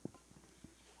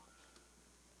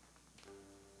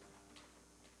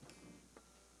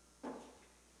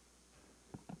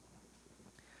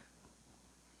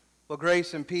Well,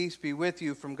 grace and peace be with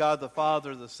you from God the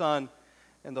Father, the Son,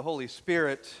 and the Holy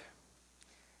Spirit.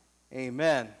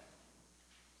 Amen.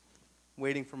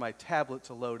 Waiting for my tablet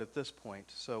to load at this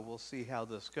point, so we'll see how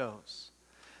this goes.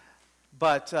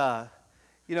 But,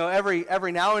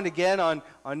 every now and again on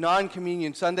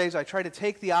non-communion Sundays, I try to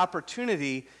take the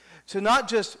opportunity to not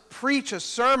just preach a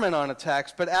sermon on a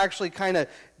text, but actually kind of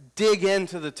dig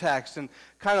into the text and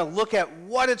kind of look at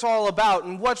what it's all about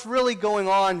and what's really going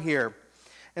on here.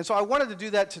 And so I wanted to do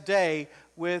that today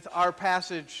with our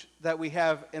passage that we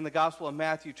have in the Gospel of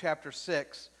Matthew chapter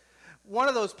 6. One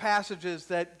of those passages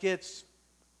that gets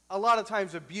a lot of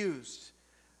times abused.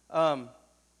 Apparently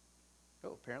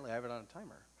I have it on a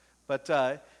timer. But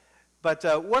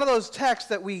one of those texts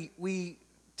that we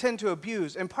tend to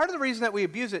abuse. And part of the reason that we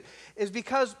abuse it is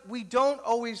because we don't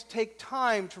always take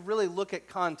time to really look at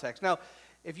context. Now,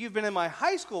 if you've been in my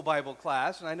high school Bible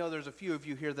class, and I know there's a few of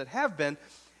you here that have been,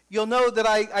 you'll know that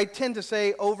I tend to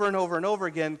say over and over and over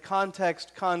again,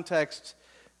 context, context,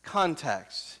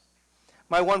 context.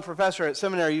 My one professor at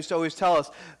seminary used to always tell us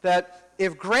that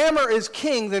if grammar is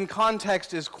king, then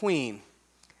context is queen.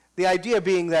 The idea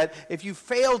being that if you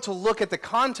fail to look at the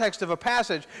context of a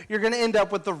passage, you're going to end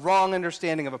up with the wrong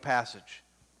understanding of a passage.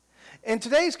 In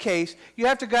today's case, you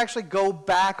have to actually go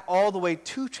back all the way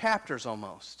 2 chapters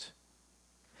almost.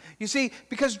 You see,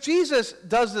 because Jesus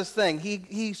does this thing,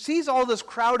 he sees all this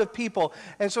crowd of people,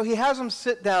 and so he has them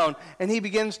sit down, and he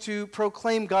begins to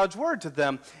proclaim God's word to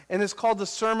them, and it's called the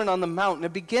Sermon on the Mount, and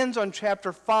it begins on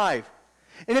chapter 5.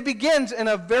 And it begins in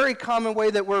a very common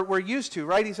way that we're used to,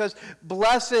 right? He says,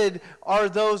 blessed are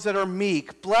those that are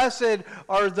meek, blessed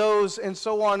are those, and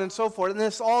so on and so forth, and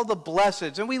it's all the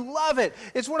blesseds, and we love it.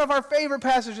 It's one of our favorite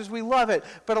passages, we love it,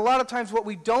 but a lot of times what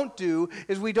we don't do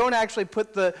is we don't actually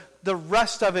put the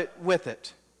rest of it with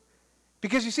it.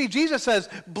 Because you see, Jesus says,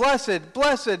 blessed,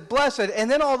 blessed, blessed,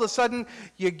 and then all of a sudden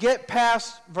you get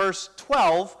past verse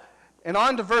 12 and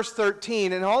on to verse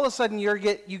 13, and all of a sudden you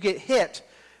get hit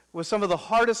with some of the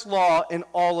hardest law in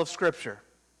all of Scripture.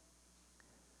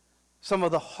 Some of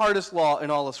the hardest law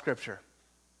in all of Scripture.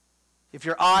 If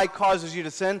your eye causes you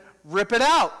to sin, rip it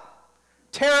out.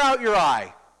 Tear out your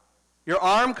eye. Your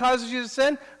arm causes you to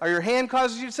sin, or your hand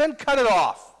causes you to sin, cut it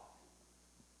off.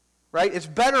 Right? It's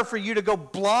better for you to go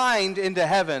blind into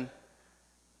heaven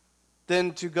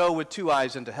than to go with 2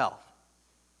 eyes into hell.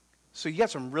 So you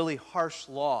got some really harsh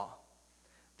law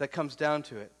that comes down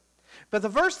to it. But the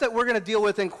verse that we're going to deal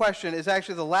with in question is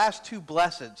actually the last 2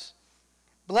 blesseds.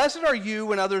 Blessed are you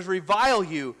when others revile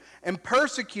you and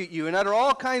persecute you and utter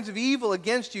all kinds of evil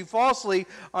against you falsely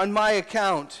on my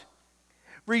account.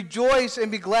 Rejoice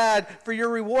and be glad, for your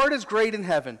reward is great in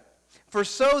heaven. For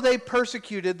so they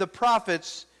persecuted the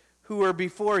prophets who were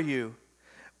before you.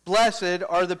 Blessed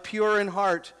are the pure in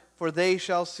heart, for they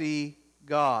shall see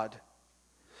God.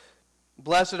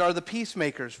 Blessed are the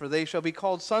peacemakers, for they shall be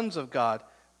called sons of God.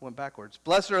 Went backwards.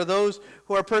 Blessed are those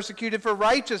who are persecuted for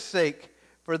righteous sake,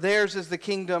 for theirs is the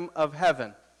kingdom of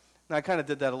heaven. Now, I kind of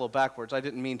did that a little backwards. I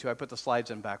didn't mean to. I put the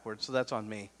slides in backwards, so that's on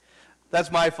me.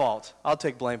 That's my fault. I'll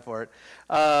take blame for it.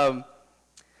 But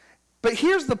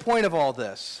here's the point of all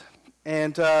this,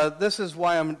 and this is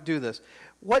why I'm do this.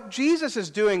 What Jesus is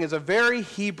doing is a very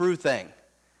Hebrew thing.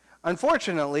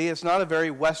 Unfortunately, it's not a very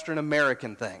Western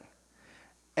American thing.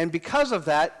 And because of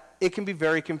that, it can be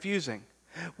very confusing.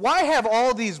 Why have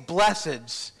all these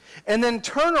blesseds and then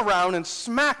turn around and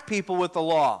smack people with the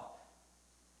law?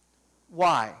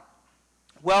 Why?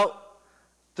 Well,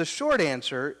 the short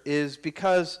answer is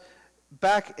because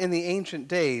back in the ancient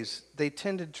days, they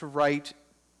tended to write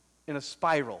in a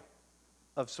spiral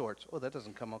of sorts. Oh, that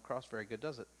doesn't come across very good,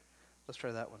 does it? Let's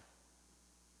try that one.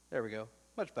 There we go.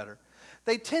 Much better.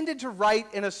 They tended to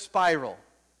write in a spiral.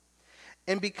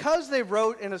 And because they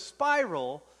wrote in a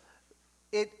spiral,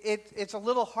 it's a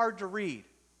little hard to read.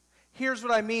 Here's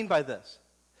what I mean by this.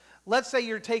 Let's say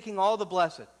you're taking all the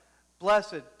blessed,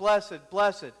 blessed, blessed,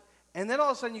 blessed, and then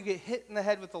all of a sudden you get hit in the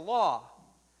head with the law.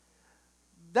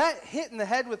 That hit in the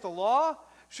head with the law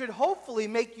should hopefully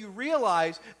make you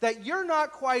realize that you're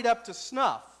not quite up to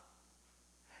snuff.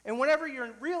 And whenever you're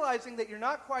realizing that you're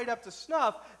not quite up to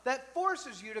snuff, that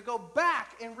forces you to go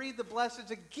back and read the blesseds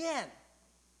again.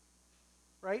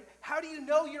 Right? How do you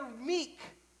know you're meek?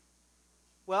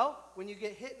 Well, when you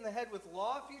get hit in the head with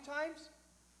law a few times,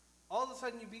 all of a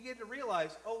sudden you begin to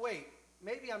realize, oh wait,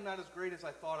 maybe I'm not as great as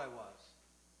I thought I was.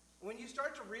 When you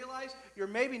start to realize you're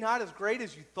maybe not as great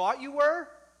as you thought you were,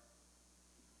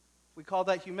 we call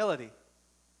that humility.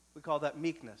 We call that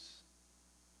meekness.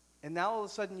 And now all of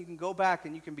a sudden you can go back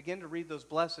and you can begin to read those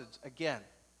blesseds again.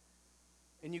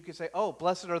 And you can say, oh,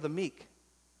 blessed are the meek.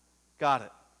 Got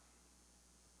it.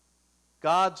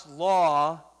 God's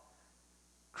law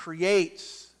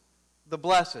creates the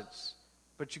blesseds,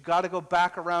 but you got to go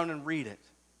back around and read it.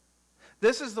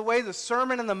 This is the way the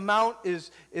Sermon on the Mount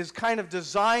is kind of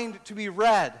designed to be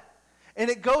read. And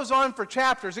it goes on for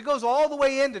chapters. It goes all the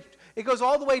way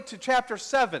to chapter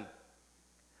 7.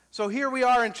 So here we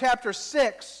are in chapter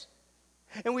 6,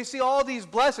 and we see all these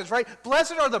blessings, right?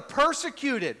 Blessed are the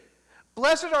persecuted.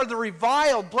 Blessed are the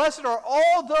reviled. Blessed are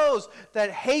all those that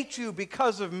hate you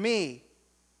because of me.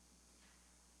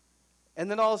 And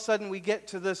then all of a sudden we get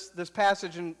to this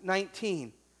passage in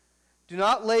 19. Do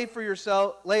not lay up for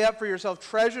yourself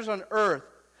treasures on earth,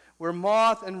 where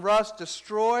moth and rust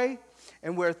destroy,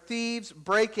 and where thieves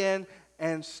break in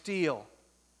and steal.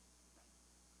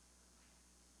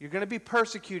 You're going to be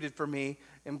persecuted for me,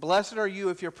 and blessed are you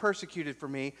if you're persecuted for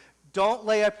me. Don't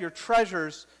lay up your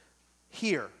treasures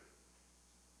here.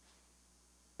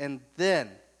 And then,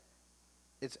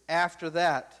 it's after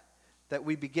that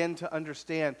we begin to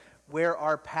understand where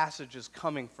our passage is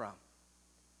coming from.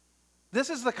 This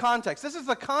is the context. This is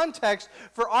the context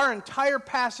for our entire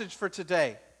passage for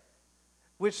today,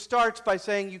 which starts by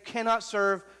saying you cannot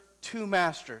serve two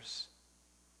masters.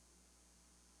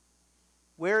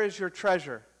 Where is your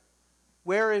treasure?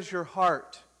 Where is your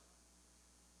heart?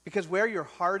 Because where your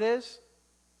heart is,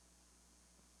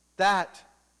 that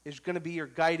is going to be your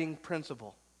guiding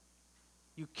principle.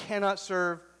 You cannot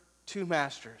serve two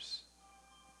masters.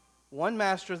 One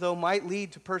master, though, might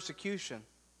lead to persecution.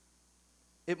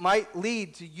 It might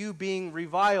lead to you being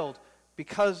reviled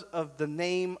because of the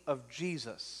name of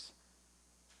Jesus.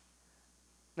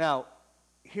 Now,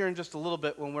 here in just a little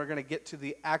bit, when we're going to get to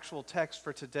the actual text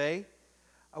for today,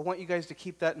 I want you guys to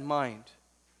keep that in mind.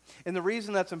 And the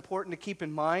reason that's important to keep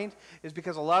in mind is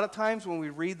because a lot of times when we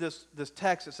read this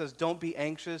text, it says, don't be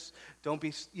anxious,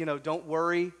 don't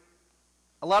worry.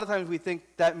 A lot of times we think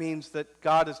that means that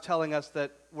God is telling us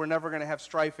that we're never going to have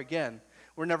strife again.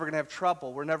 We're never going to have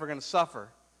trouble. We're never going to suffer.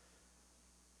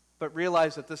 But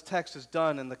realize that this text is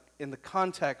done in the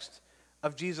context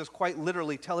of Jesus quite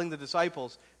literally telling the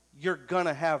disciples, you're going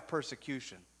to have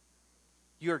persecution.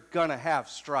 You're going to have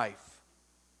strife.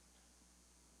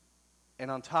 And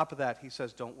on top of that, he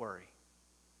says, don't worry.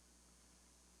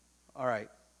 All right.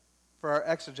 For our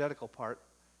exegetical part,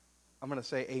 I'm going to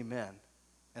say amen.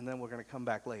 And then we're going to come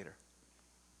back later.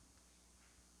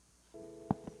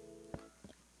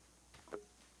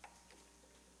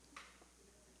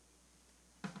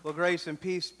 Well, grace and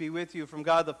peace be with you from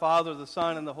God the Father, the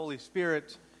Son, and the Holy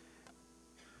Spirit.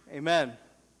 Amen.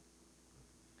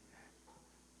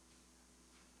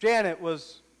 Janet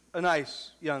was a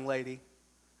nice young lady.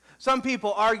 Some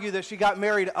people argue that she got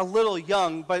married a little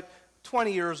young, but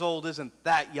 20 years old isn't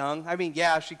that young. I mean,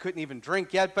 yeah, she couldn't even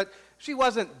drink yet, but she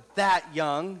wasn't that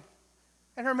young.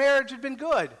 And her marriage had been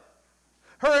good.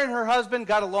 Her and her husband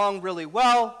got along really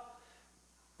well.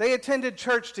 They attended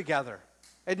church together.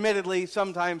 Admittedly,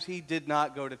 sometimes he did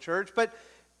not go to church, but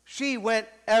she went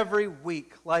every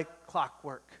week like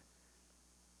clockwork.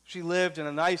 She lived in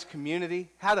a nice community,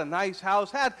 had a nice house,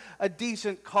 had a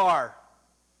decent car.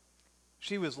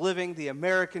 She was living the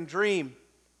American dream,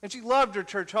 and she loved her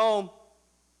church home.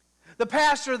 The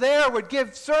pastor there would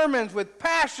give sermons with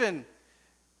passion.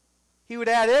 He would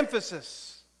add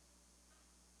emphasis.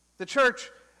 The church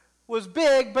was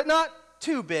big, but not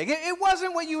too big. It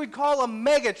wasn't what you would call a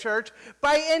mega church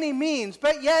by any means,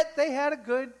 but yet they had a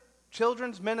good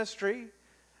children's ministry.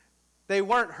 They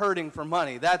weren't hurting for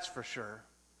money, that's for sure.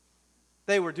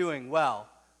 They were doing well.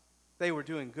 They were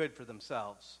doing good for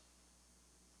themselves.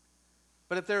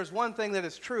 But if there's one thing that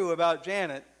is true about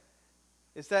Janet,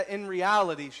 it's that in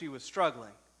reality she was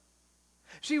struggling.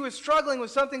 She was struggling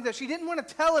with something that she didn't want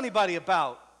to tell anybody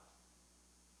about.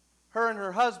 Her and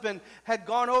her husband had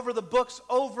gone over the books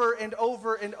over and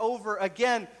over and over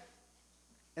again,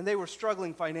 and they were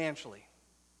struggling financially.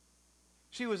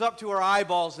 She was up to her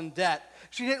eyeballs in debt.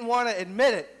 She didn't want to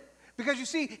admit it. Because you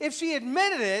see, if she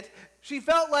admitted it, she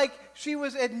felt like she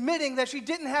was admitting that she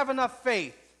didn't have enough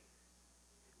faith.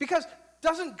 Because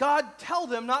doesn't God tell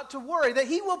them not to worry, that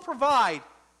He will provide?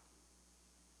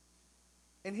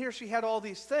 And here she had all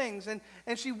these things, and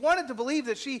she wanted to believe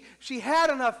that she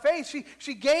had enough faith.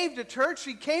 She gave to church.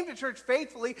 She came to church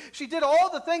faithfully. She did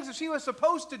all the things that she was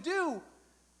supposed to do.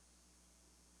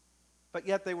 But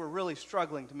yet they were really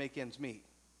struggling to make ends meet.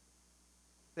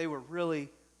 They were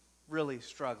really, really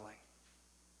struggling.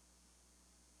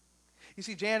 You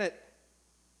see, Janet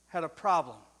had a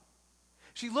problem.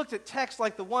 She looked at texts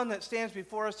like the one that stands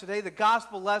before us today, the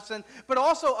gospel lesson, but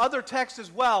also other texts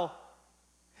as well.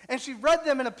 And she read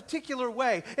them in a particular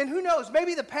way. And who knows,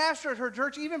 maybe the pastor at her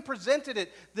church even presented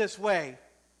it this way.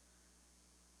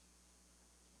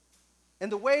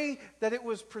 And the way that it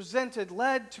was presented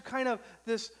led to kind of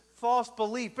this false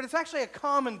belief. But it's actually a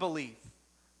common belief.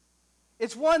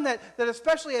 It's one that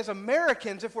especially as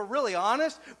Americans, if we're really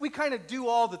honest, we kind of do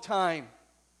all the time.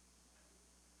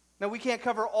 Now, we can't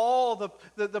cover all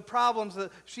the problems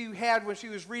that she had when she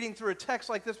was reading through a text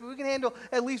like this, but we can handle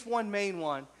at least one main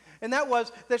one. And that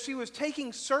was that she was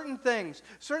taking certain things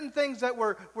that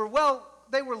were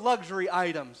they were luxury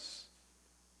items.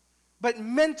 But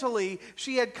mentally,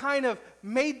 she had kind of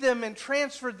made them and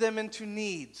transferred them into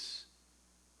needs.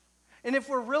 And if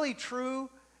we're really true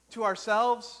to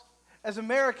ourselves, as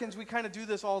Americans, we kind of do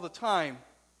this all the time.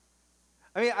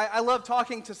 I mean, I love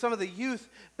talking to some of the youth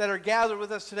that are gathered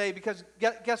with us today because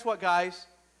guess what, guys?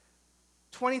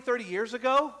 20, 30 years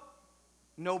ago,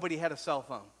 nobody had a cell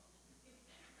phone.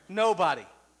 Nobody.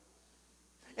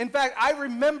 In fact, I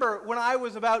remember when I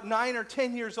was about 9 or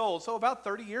 10 years old, so about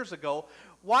 30 years ago,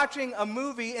 watching a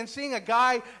movie and seeing a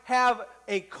guy have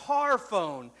a car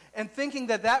phone and thinking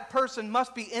that person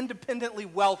must be independently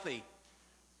wealthy.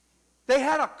 They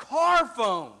had a car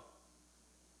phone.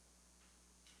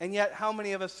 And yet, how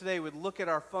many of us today would look at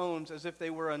our phones as if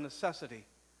they were a necessity?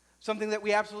 Something that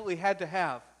we absolutely had to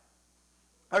have.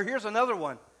 Or here's another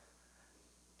one.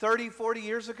 30, 40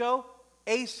 years ago,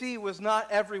 AC was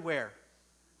not everywhere.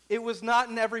 It was not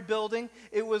in every building.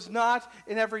 It was not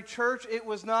in every church. It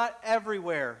was not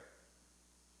everywhere.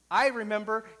 I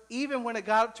remember, even when it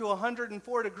got up to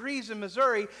 104 degrees in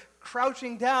Missouri,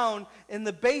 crouching down in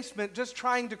the basement just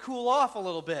trying to cool off a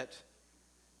little bit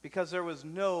because there was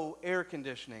no air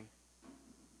conditioning.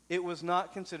 It was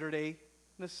not considered a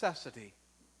necessity.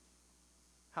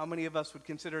 How many of us would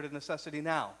consider it a necessity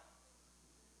now?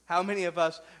 How many of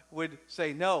us would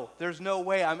say, no, there's no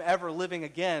way I'm ever living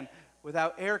again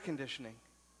without air conditioning?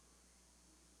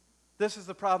 This is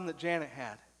the problem that Janet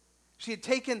had. She had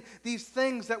taken these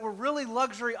things that were really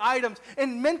luxury items,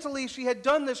 and mentally she had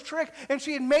done this trick, and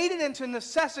she had made it into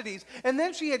necessities. And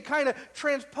then she had kind of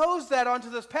transposed that onto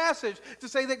this passage to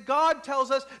say that God tells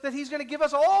us that He's going to give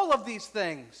us all of these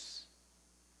things.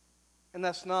 And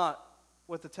that's not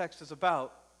what the text is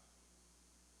about.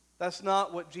 That's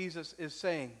not what Jesus is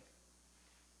saying.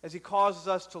 As He causes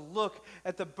us to look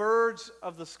at the birds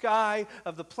of the sky,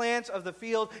 of the plants of the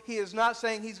field, He is not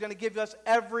saying He's going to give us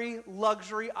every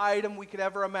luxury item we could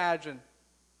ever imagine.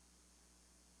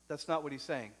 That's not what He's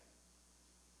saying.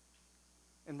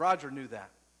 And Roger knew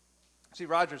that. See,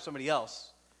 Roger's somebody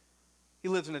else. He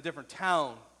lives in a different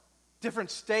town, different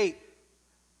state.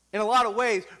 In a lot of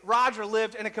ways, Roger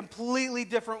lived in a completely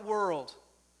different world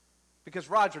because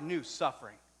Roger knew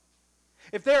suffering.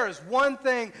 If there is one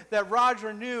thing that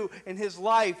Roger knew in his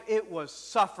life, it was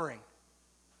suffering.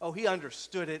 Oh, he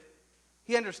understood it.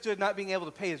 He understood not being able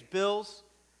to pay his bills.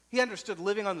 He understood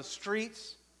living on the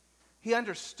streets. He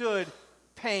understood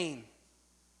pain.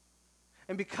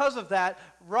 And because of that,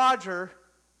 Roger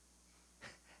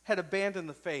had abandoned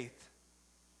the faith.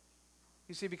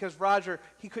 You see, because Roger,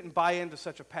 he couldn't buy into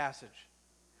such a passage.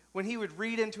 When he would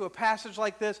read into a passage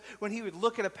like this, when he would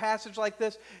look at a passage like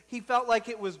this, he felt like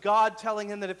it was God telling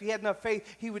him that if he had enough faith,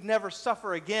 he would never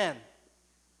suffer again.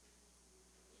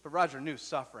 But Roger knew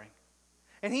suffering.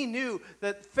 And he knew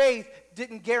that faith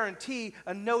didn't guarantee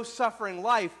a no-suffering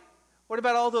life. What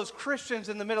about all those Christians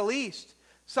in the Middle East?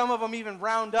 Some of them even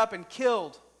round up and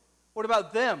killed. What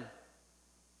about them?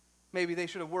 Maybe they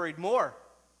should have worried more.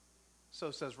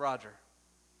 So says Roger.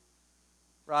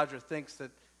 Roger thinks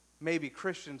that maybe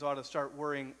Christians ought to start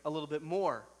worrying a little bit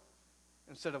more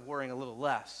instead of worrying a little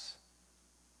less.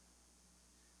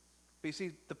 But you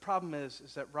see, the problem is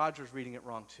that Roger's reading it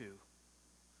wrong too.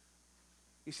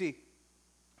 You see,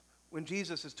 when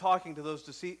Jesus is talking to those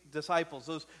disciples,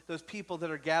 those people that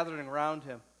are gathering around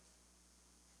Him,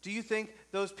 do you think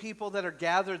those people that are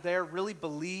gathered there really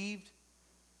believed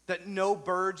that no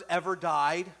birds ever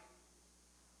died?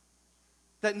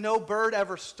 That no bird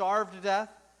ever starved to death?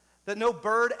 That no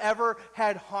bird ever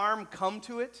had harm come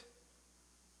to it?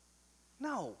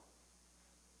 No.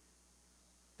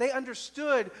 They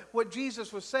understood what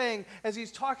Jesus was saying as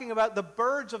He's talking about the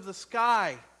birds of the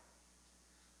sky.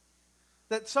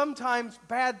 That sometimes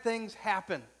bad things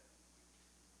happen.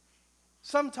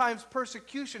 Sometimes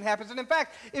persecution happens. And in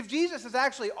fact, if Jesus is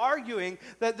actually arguing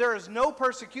that there is no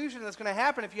persecution that's going to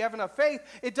happen if you have enough faith,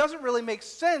 it doesn't really make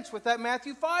sense with that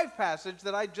Matthew 5 passage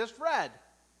that I just read.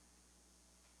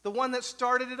 The one that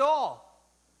started it all.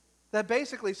 That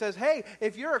basically says, hey,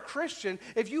 if you're a Christian,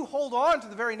 if you hold on to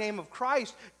the very name of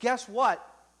Christ, guess what?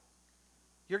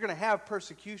 You're going to have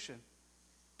persecution.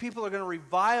 People are going to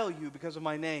revile you because of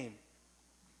my name.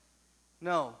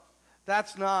 No,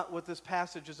 that's not what this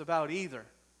passage is about either.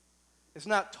 It's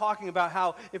not talking about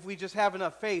how if we just have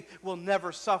enough faith, we'll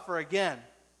never suffer again,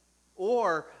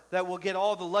 or that we'll get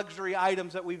all the luxury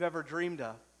items that we've ever dreamed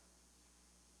of.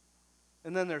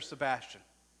 And then there's Sebastian.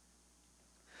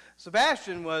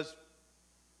 Sebastian was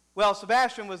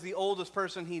the oldest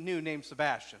person he knew named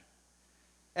Sebastian.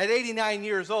 At 89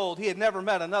 years old, he had never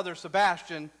met another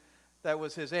Sebastian that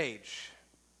was his age.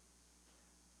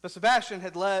 But Sebastian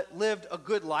had lived a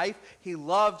good life. He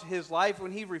loved his life.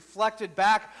 When he reflected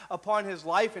back upon his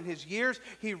life and his years,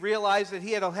 he realized that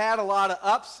he had had a lot of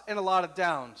ups and a lot of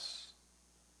downs.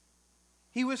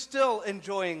 He was still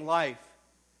enjoying life,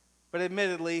 but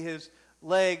admittedly his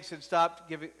legs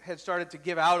had started to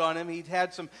give out on him. He'd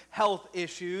had some health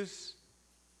issues.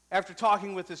 After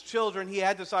talking with his children, he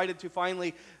had decided to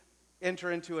finally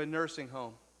enter into a nursing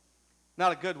home.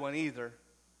 Not a good one either.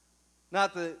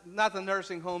 Not the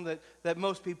nursing home that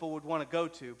most people would want to go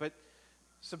to, but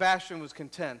Sebastian was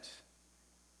content.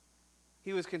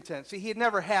 He was content. See, he had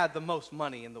never had the most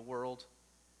money in the world.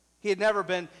 He had never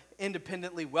been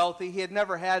independently wealthy. He had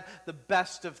never had the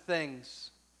best of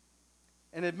things.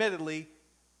 And admittedly,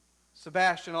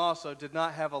 Sebastian also did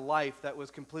not have a life that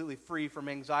was completely free from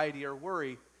anxiety or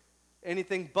worry.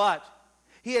 Anything but.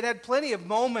 He had had plenty of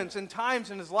moments and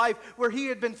times in his life where he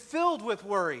had been filled with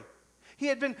worry. He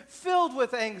had been filled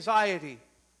with anxiety.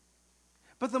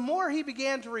 But the more he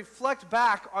began to reflect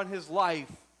back on his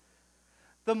life,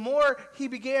 the more he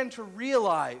began to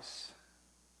realize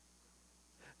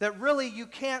that really you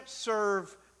can't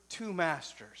serve two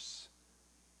masters.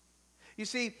 You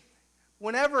see,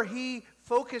 whenever he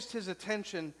focused his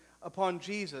attention upon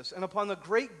Jesus and upon the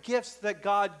great gifts that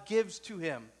God gives to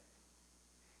him,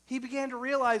 he began to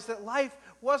realize that life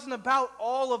wasn't about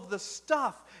all of the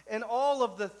stuff and all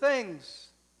of the things.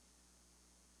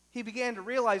 He began to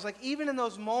realize, like even in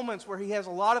those moments where he has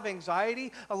a lot of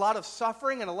anxiety, a lot of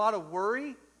suffering, and a lot of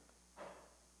worry,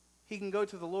 he can go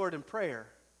to the Lord in prayer.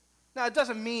 Now, it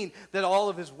doesn't mean that all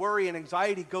of his worry and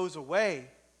anxiety goes away.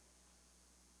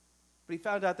 But he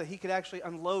found out that he could actually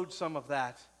unload some of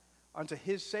that onto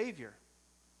his Savior,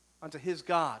 onto his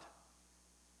God.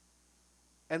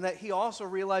 And that he also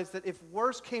realized that if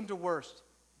worst came to worst,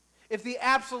 if the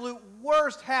absolute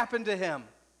worst happened to him,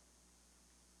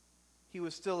 he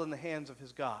was still in the hands of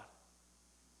his God.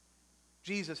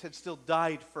 Jesus had still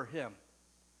died for him.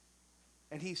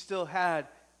 And he still had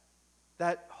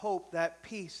that hope, that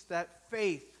peace, that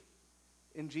faith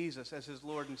in Jesus as his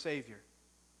Lord and Savior.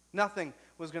 Nothing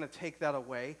was going to take that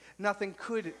away. Nothing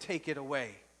could take it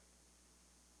away.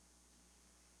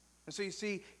 And so you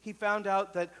see, he found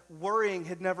out that worrying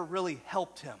had never really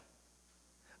helped him.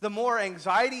 The more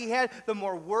anxiety he had, the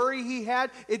more worry he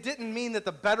had, it didn't mean that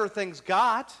the better things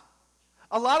got.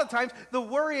 A lot of times, the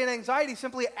worry and anxiety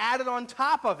simply added on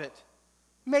top of it,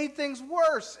 made things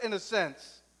worse in a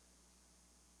sense.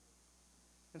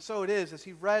 And so it is, as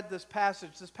he read this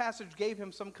passage gave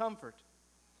him some comfort.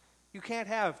 You can't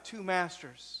have two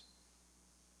masters.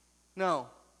 No.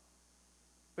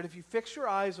 But if you fix your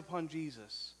eyes upon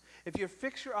Jesus, if you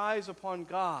fix your eyes upon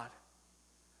God,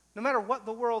 no matter what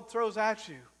the world throws at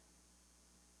you,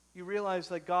 you realize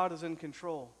that God is in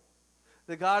control,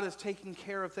 that God is taking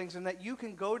care of things, and that you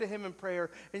can go to him in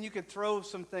prayer and you can throw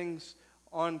some things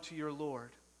onto your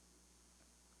Lord.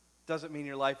 Doesn't mean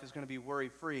your life is going to be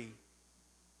worry-free,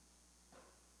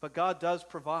 but God does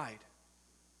provide.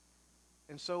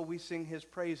 And so we sing his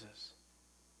praises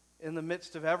in the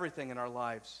midst of everything in our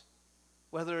lives.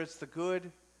 Whether it's the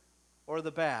good or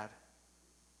the bad,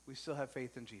 we still have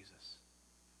faith in Jesus.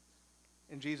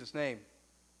 In Jesus' name,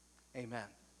 amen.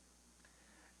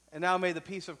 And now may the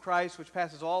peace of Christ, which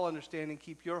passes all understanding,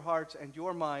 keep your hearts and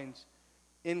your minds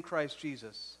in Christ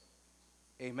Jesus.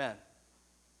 Amen.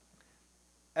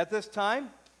 At this time,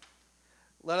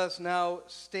 let us now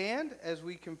stand as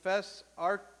we confess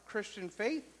our Christian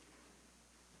faith.